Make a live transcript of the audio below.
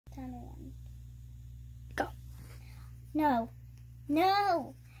No.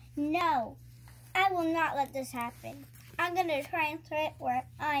 No. No. I will not let this happen. I'm going to transfer it where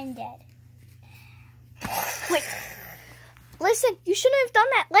I'm dead. Wait. Listen, you shouldn't have done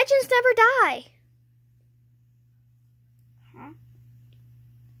that. Legends never die. Huh?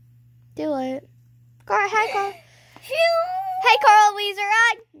 Do it. Carl, hey, Carl. Hey, Carl Weezer.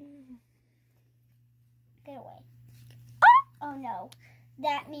 Get away. Oh no.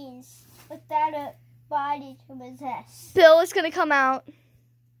 That means without a body to possess. Bill is going to come out.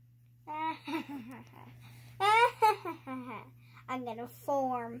 I'm going to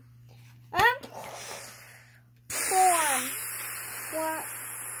form. Form. What?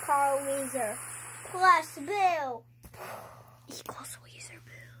 Carl Weezer plus Bill. Equals Weezer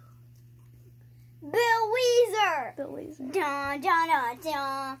Bill. Bill Weezer. Bill Weezer. Dun, dun, dun,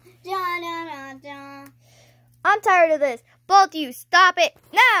 dun, dun, dun, dun, dun. I'm tired of this. Both of you, stop it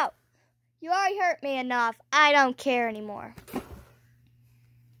now. You already hurt me enough. I don't care anymore.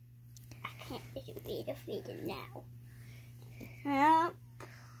 I can't be defeated now. Well,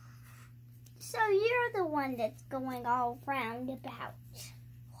 so you're the one that's going all round about.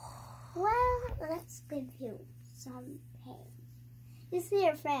 Well, let's give you some pain. You see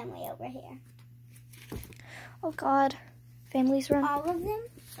your family over here. Oh, God. Family's run. All of them,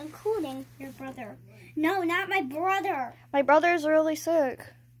 including your brother. No, not my brother. My brother's really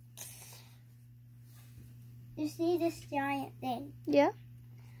sick. You see this giant thing? Yeah?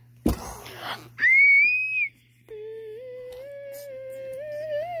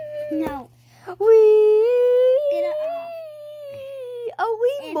 No. Wee! Get it off. A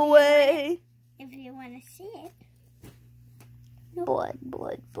wee boy. If you want to see it. Blood,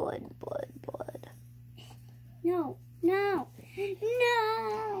 blood, blood, blood, blood. No, no,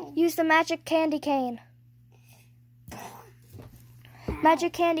 no. Use the magic candy cane.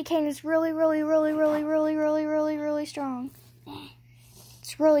 Magic candy cane is really, really, really, really, really, really, really, really strong.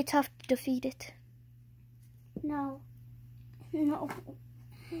 It's really tough to defeat it. No. No.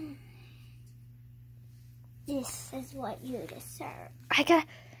 This is what you deserve.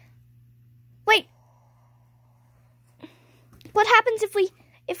 Wait. What happens if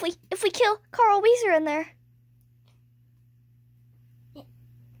we kill Carl Weezer in there?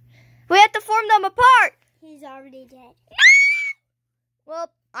 We have to form them apart. He's already dead. Well,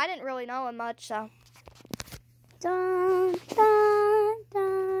 I didn't really know him much, so. Dun, dun.